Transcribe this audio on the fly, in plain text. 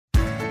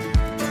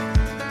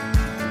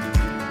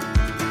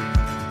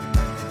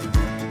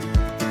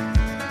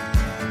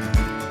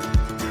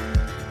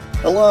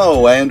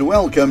Hello and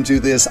welcome to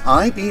this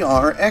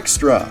IBR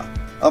Extra,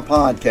 a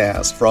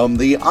podcast from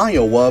the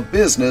Iowa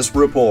Business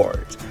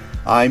Report.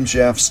 I'm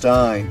Jeff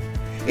Stein.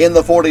 In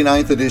the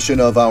 49th edition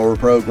of our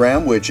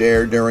program, which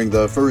aired during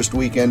the first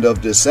weekend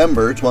of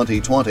December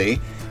 2020,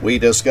 we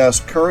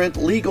discussed current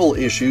legal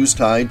issues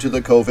tied to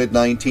the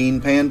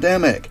COVID-19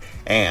 pandemic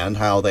and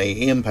how they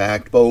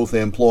impact both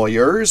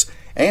employers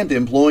and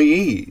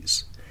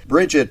employees.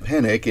 Bridget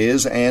Pennick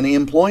is an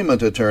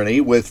employment attorney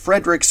with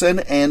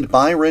Frederickson and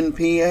Byron,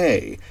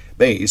 PA,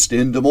 based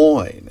in Des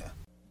Moines.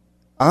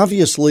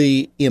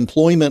 Obviously,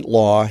 employment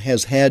law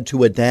has had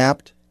to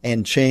adapt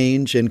and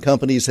change, and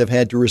companies have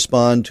had to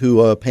respond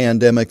to a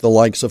pandemic the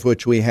likes of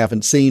which we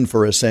haven't seen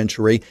for a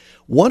century.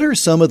 What are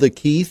some of the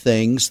key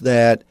things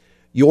that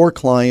your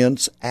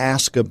clients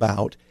ask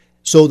about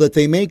so that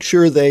they make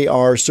sure they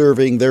are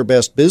serving their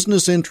best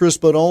business interests,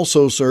 but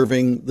also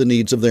serving the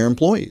needs of their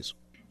employees?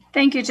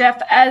 Thank you, Jeff.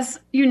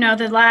 As you know,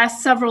 the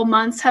last several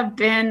months have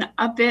been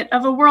a bit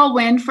of a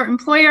whirlwind for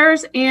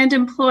employers and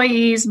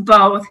employees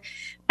both.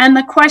 And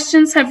the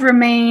questions have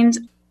remained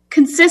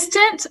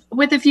consistent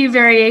with a few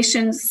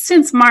variations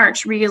since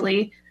March,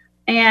 really.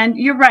 And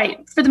you're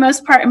right. For the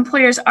most part,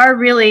 employers are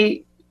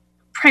really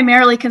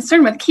primarily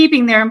concerned with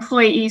keeping their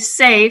employees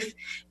safe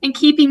and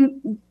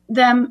keeping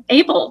them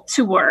able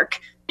to work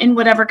in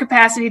whatever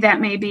capacity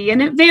that may be.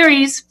 And it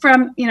varies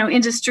from,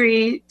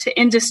 industry to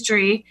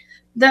industry.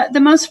 The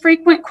most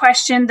frequent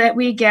question that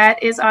we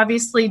get is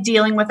obviously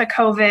dealing with a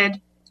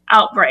COVID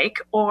outbreak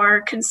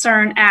or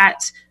concern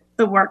at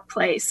the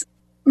workplace.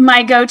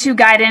 My go-to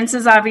guidance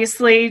is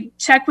obviously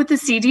check with the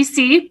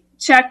CDC,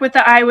 check with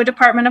the Iowa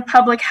Department of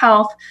Public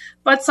Health,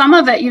 but some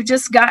of it you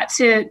just got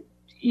to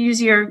use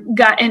your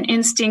gut and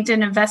instinct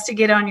and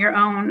investigate on your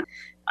own.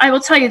 I will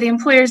tell you, the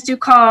employers do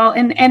call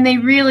and they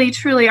really,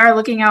 truly are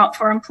looking out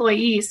for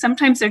employees.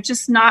 Sometimes they're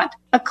just not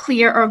a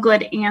clear or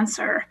good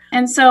answer.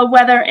 And so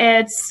whether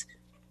it's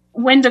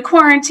when to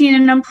quarantine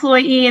an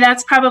employee,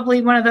 that's probably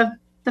one of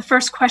the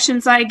first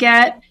questions I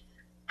get.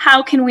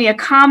 How can we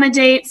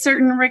accommodate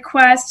certain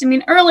requests?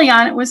 Early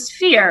on it was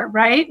fear,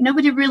 right?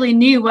 Nobody really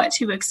knew what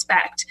to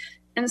expect.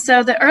 And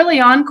so the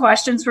early on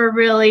questions were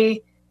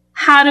really,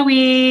 how do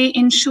we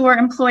ensure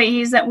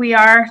employees that we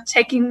are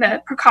taking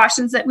the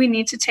precautions that we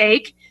need to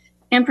take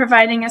and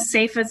providing as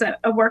safe as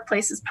a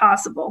workplace as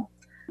possible?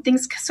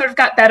 Things sort of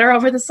got better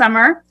over the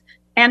summer.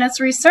 And it's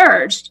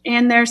resurged.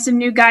 And there's some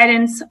new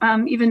guidance,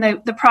 even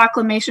the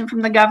proclamation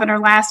from the governor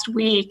last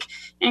week,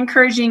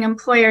 encouraging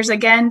employers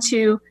again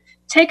to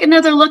take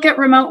another look at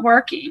remote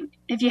working.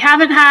 If you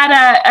haven't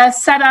had a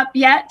setup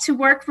yet to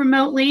work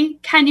remotely,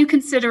 can you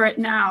consider it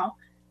now?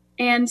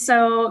 And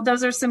so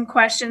those are some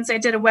questions. I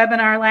did a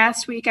webinar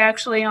last week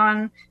actually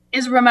on,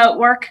 is remote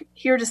work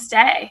here to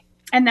stay?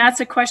 And that's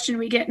a question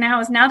we get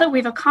now, is now that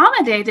we've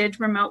accommodated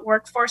remote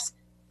workforce,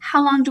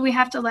 how long do we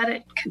have to let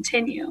it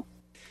continue?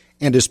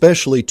 And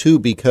especially, too,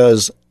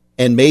 because,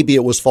 and maybe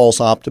it was false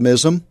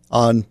optimism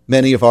on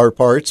many of our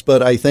parts,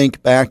 but I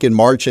think back in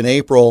March and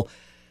April,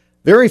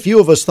 very few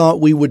of us thought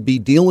we would be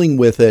dealing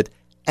with it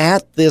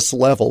at this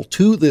level,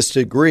 to this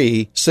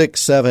degree,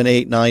 6, 7,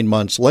 8, 9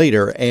 months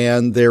later,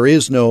 and there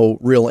is no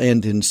real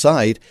end in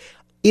sight.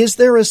 Is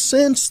there a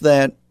sense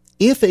that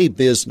if a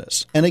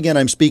business, and again,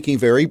 I'm speaking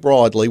very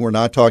broadly, we're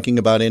not talking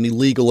about any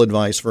legal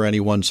advice for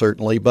anyone,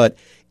 certainly, but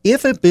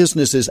if a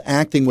business is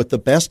acting with the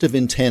best of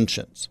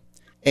intentions,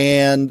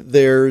 and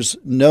there's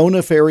no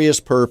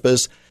nefarious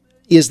purpose,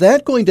 is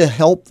that going to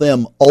help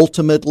them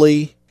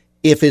ultimately?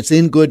 If it's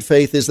in good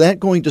faith, is that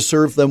going to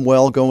serve them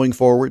well going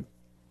forward?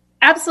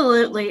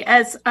 Absolutely.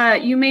 As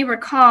you may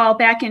recall,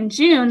 back in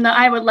June, the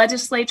Iowa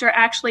legislature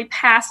actually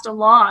passed a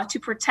law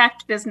to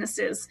protect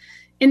businesses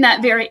in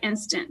that very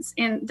instance.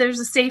 And there's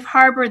a safe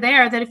harbor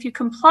there that if you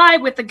comply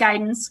with the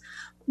guidance,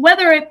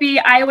 whether it be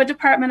Iowa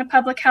Department of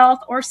Public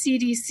Health or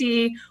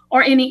CDC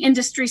or any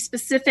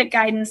industry-specific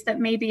guidance that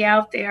may be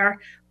out there,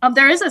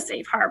 there is a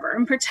safe harbor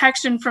and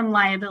protection from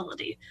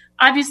liability.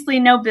 Obviously,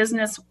 no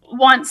business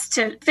wants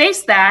to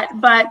face that,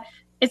 but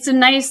it's a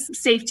nice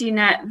safety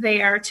net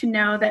there to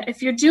know that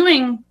if you're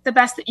doing the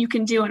best that you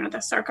can do under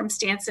the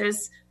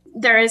circumstances,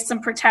 there is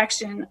some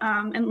protection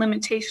and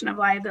limitation of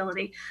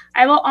liability.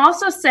 I will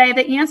also say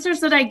the answers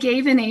that I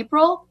gave in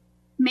April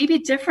may be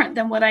different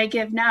than what I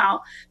give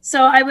now.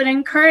 So I would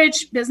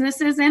encourage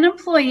businesses and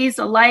employees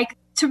alike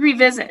to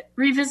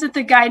revisit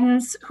the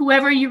guidance,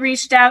 whoever you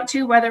reached out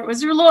to, whether it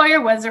was your lawyer,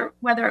 whether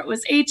it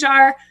was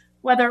HR,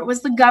 whether it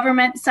was the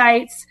government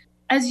sites.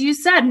 As you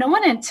said, no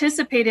one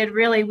anticipated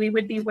really we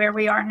would be where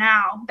we are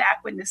now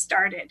back when this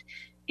started.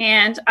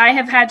 And I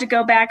have had to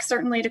go back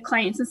certainly to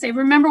clients and say,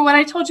 remember what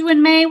I told you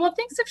in May? Well,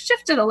 things have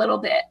shifted a little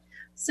bit.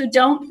 So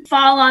don't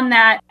fall on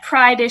that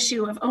pride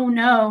issue of, oh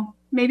no,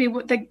 maybe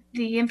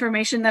the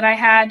information that I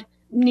had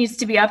needs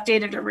to be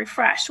updated or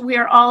refreshed. We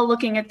are all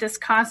looking at this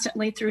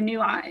constantly through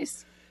new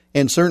eyes.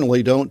 And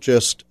certainly don't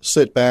just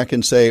sit back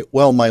and say,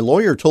 well, my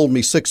lawyer told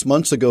me 6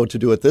 months ago to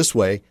do it this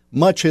way.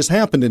 Much has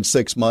happened in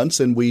 6 months,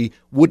 and we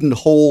wouldn't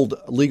hold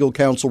legal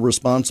counsel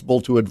responsible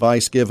to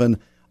advice given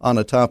on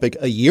a topic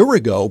a year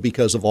ago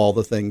because of all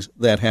the things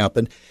that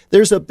happened.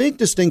 There's a big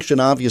distinction,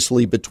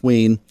 obviously,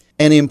 between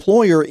an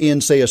employer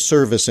in, say, a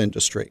service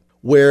industry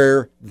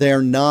where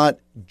they're not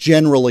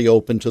generally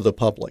open to the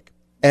public,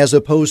 as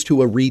opposed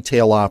to a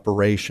retail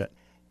operation.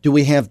 Do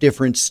we have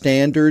different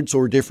standards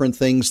or different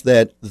things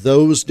that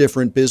those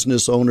different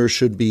business owners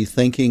should be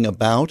thinking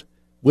about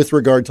with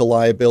regard to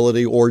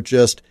liability or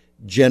just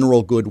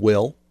general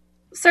goodwill?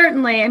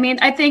 Certainly. I mean,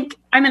 I think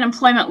I'm an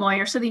employment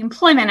lawyer, so the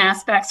employment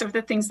aspects are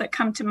the things that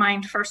come to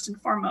mind first and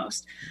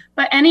foremost.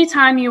 But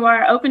anytime you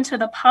are open to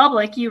the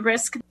public, you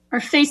risk or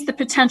face the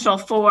potential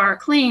for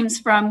claims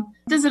from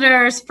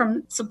visitors,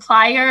 from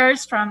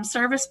suppliers, from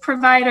service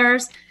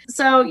providers.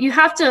 So you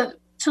have to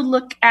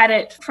look at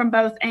it from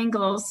both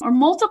angles or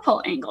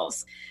multiple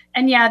angles.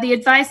 And yeah, the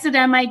advice that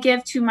I might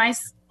give to my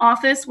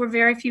office where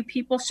very few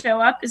people show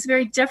up is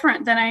very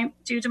different than I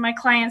do to my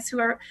clients who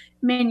are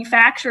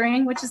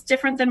manufacturing, which is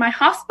different than my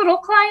hospital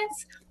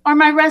clients or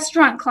my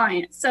restaurant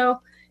clients. So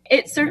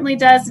it certainly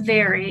does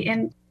vary.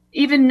 And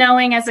even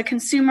knowing as a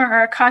consumer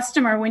or a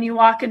customer, when you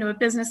walk into a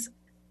business,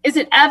 is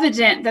it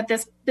evident that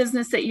this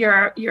business that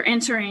you're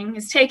entering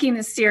is taking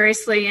this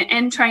seriously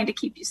and trying to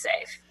keep you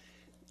safe?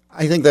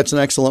 I think that's an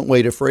excellent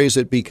way to phrase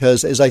it,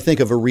 because as I think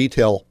of a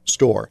retail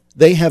store,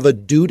 they have a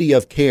duty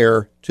of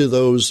care to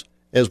those,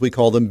 as we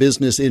call them,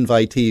 business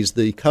invitees,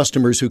 the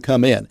customers who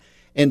come in.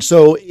 And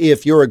so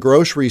if you're a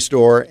grocery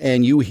store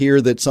and you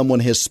hear that someone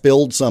has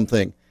spilled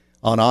something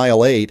on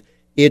aisle 8,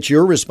 it's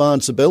your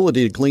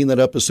responsibility to clean that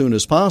up as soon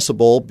as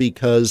possible,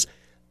 because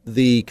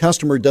the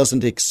customer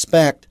doesn't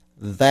expect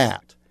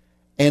that.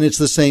 And it's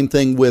the same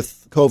thing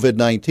with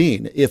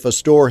COVID-19. If a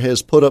store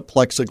has put up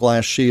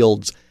plexiglass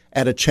shields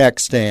at a check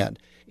stand,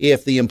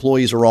 if the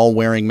employees are all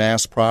wearing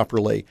masks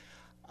properly,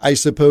 I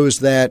suppose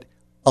that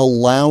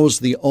allows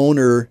the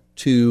owner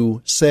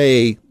to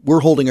say,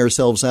 we're holding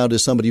ourselves out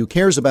as somebody who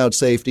cares about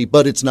safety,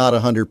 but it's not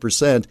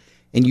 100%,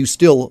 and you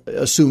still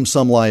assume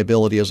some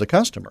liability as a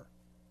customer.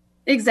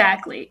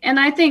 Exactly. And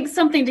I think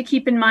something to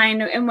keep in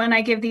mind, and when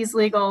I give these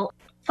legal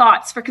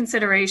thoughts for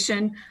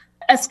consideration,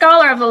 a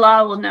scholar of the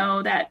law will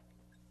know that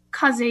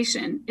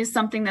causation is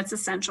something that's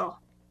essential.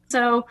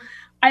 So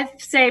I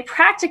say,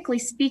 practically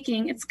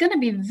speaking, it's going to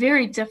be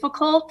very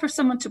difficult for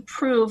someone to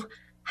prove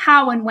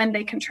how and when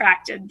they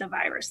contracted the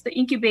virus. The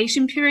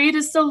incubation period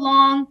is so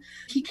long,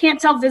 you can't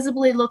tell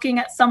visibly looking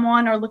at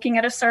someone or looking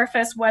at a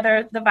surface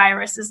whether the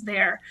virus is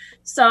there.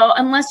 So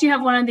unless you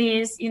have one of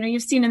these,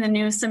 you've seen in the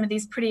news some of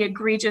these pretty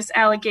egregious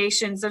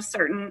allegations of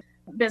certain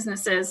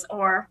businesses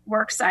or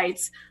work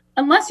sites,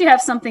 unless you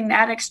have something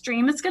that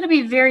extreme, it's going to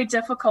be very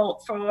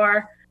difficult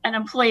for an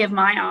employee of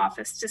my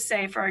office to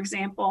say, for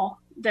example,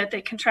 that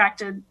they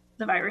contracted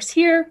the virus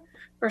here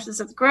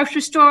versus at the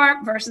grocery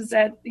store versus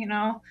at,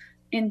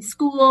 in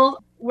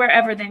school,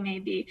 wherever they may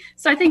be.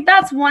 So I think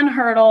that's one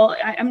hurdle.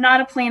 I'm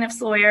not a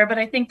plaintiff's lawyer, but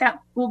I think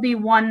that will be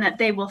one that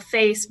they will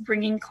face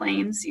bringing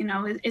claims,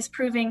 is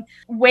proving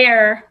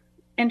where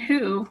and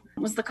who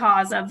was the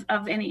cause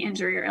of any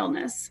injury or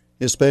illness.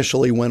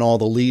 Especially when all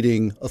the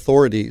leading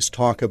authorities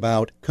talk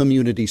about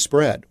community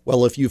spread.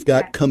 Well, if you've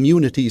got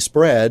community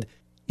spread,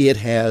 it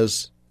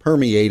has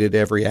permeated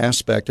every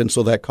aspect. And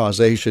so that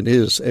causation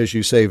is, as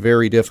you say,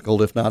 very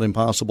difficult, if not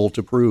impossible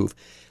to prove.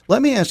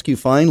 Let me ask you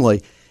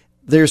finally,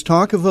 there's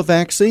talk of a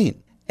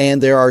vaccine,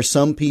 and there are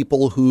some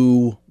people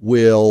who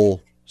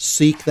will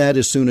seek that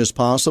as soon as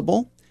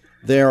possible.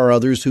 There are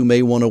others who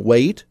may want to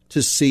wait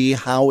to see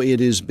how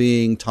it is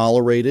being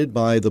tolerated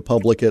by the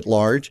public at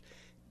large.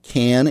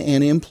 Can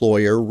an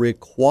employer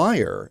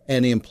require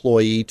an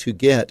employee to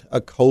get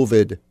a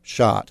COVID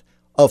shot?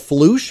 A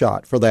flu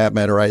shot, for that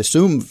matter? I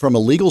assume from a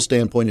legal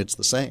standpoint, it's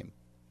the same.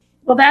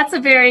 Well, that's a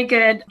very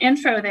good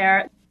intro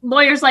there.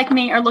 Lawyers like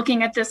me are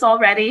looking at this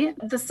already.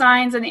 The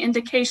signs and the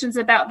indications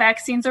about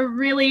vaccines are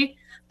really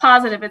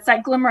positive. It's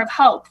that glimmer of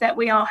hope that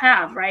we all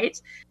have, right?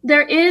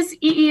 There is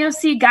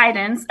EEOC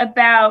guidance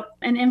about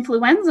an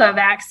influenza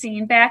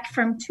vaccine back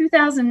from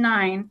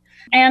 2009.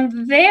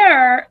 And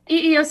there,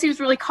 EEOC was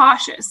really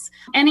cautious.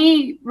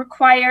 Any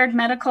required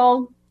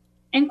medical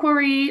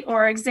inquiry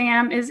or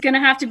exam is going to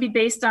have to be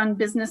based on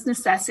business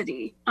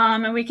necessity.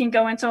 And we can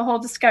go into a whole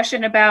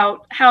discussion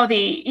about how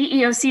the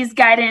EEOC's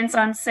guidance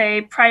on, say,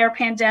 prior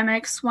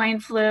pandemic, swine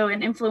flu,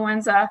 and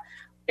influenza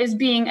is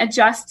being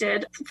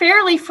adjusted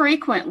fairly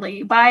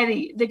frequently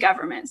by the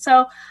government.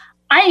 So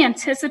I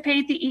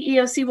anticipate the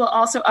EEOC will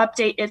also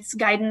update its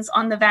guidance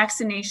on the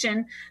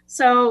vaccination.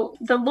 So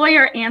the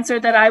lawyer answer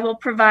that I will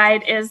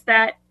provide is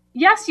that,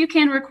 yes, you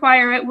can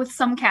require it with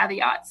some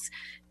caveats.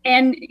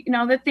 And,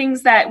 the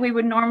things that we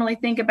would normally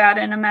think about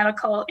in a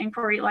medical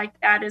inquiry like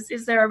that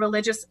is there a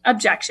religious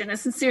objection, a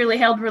sincerely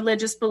held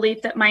religious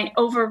belief that might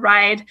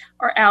override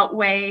or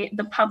outweigh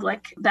the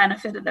public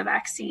benefit of the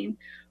vaccine?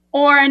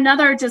 Or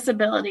another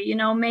disability,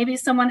 maybe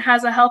someone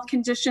has a health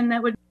condition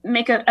that would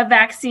make a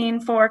vaccine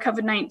for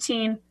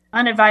COVID-19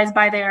 unadvised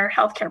by their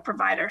healthcare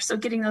provider. So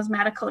getting those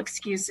medical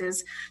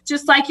excuses,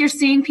 just like you're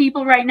seeing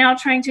people right now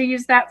trying to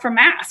use that for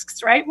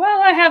masks, right?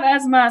 Well, I have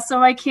asthma,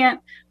 so I can't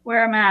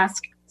wear a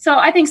mask. So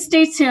I think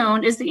stay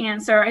tuned is the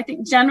answer. I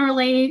think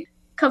generally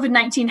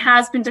COVID-19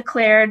 has been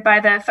declared by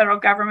the federal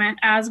government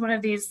as one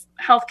of these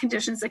health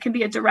conditions that can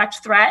be a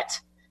direct threat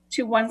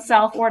to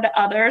oneself or to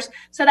others.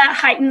 So that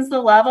heightens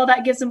the level.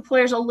 That gives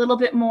employers a little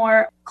bit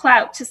more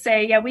clout to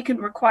say, yeah, we can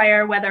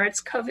require whether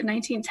it's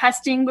COVID-19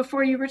 testing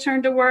before you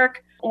return to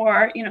work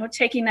or,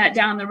 taking that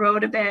down the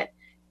road a bit,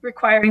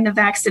 requiring the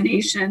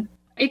vaccination.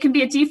 It can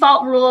be a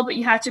default rule, but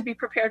you have to be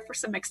prepared for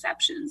some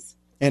exceptions.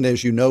 And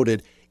as you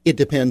noted, it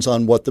depends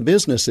on what the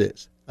business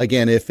is.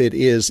 Again, if it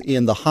is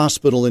in the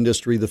hospital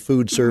industry, the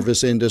food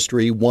service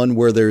industry, one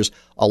where there's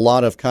a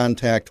lot of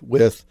contact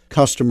with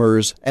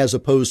customers as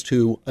opposed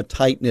to a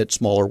tight-knit,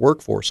 smaller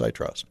workforce, I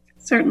trust.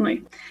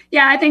 Certainly.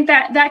 Yeah, I think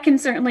that can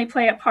certainly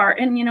play a part.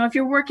 And, if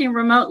you're working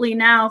remotely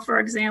now, for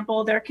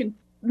example, there can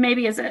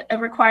maybe as a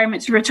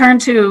requirement to return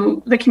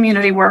to the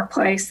community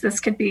workplace.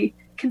 This could be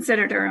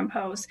considered or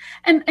imposed.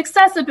 And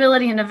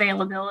accessibility and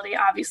availability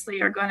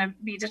obviously are going to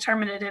be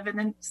determinative. And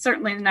then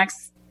certainly the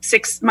next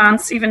 6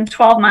 months, even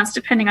 12 months,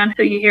 depending on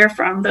who you hear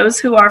from. Those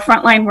who are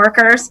frontline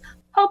workers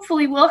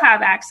hopefully will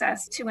have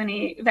access to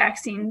any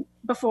vaccine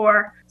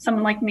before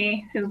someone like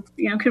me who,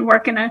 could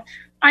work in an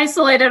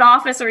isolated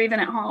office or even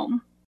at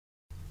home.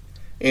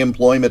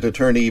 Employment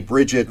attorney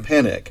Bridget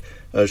Pennick,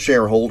 a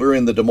shareholder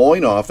in the Des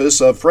Moines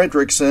office of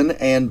Frederickson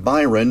and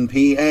Byron,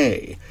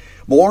 PA.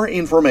 More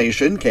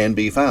information can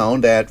be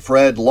found at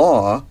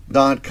fredlaw.com.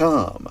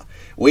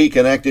 We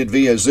connected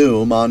via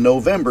Zoom on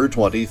November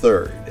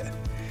 23rd.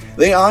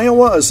 The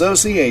Iowa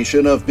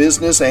Association of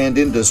Business and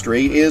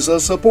Industry is a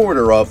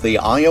supporter of the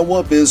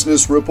Iowa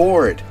Business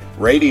Report,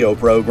 radio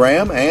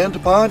program, and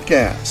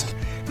podcast.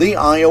 The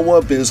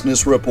Iowa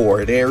Business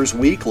Report airs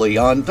weekly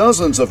on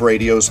dozens of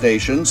radio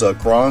stations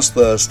across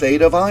the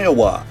state of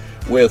Iowa,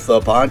 with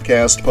the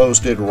podcast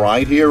posted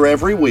right here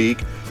every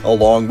week,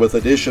 along with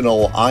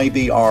additional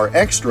IBR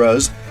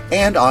extras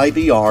and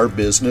IBR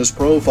business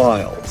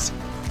profiles.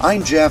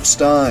 I'm Jeff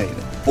Stein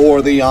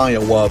for the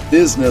Iowa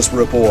Business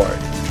Report.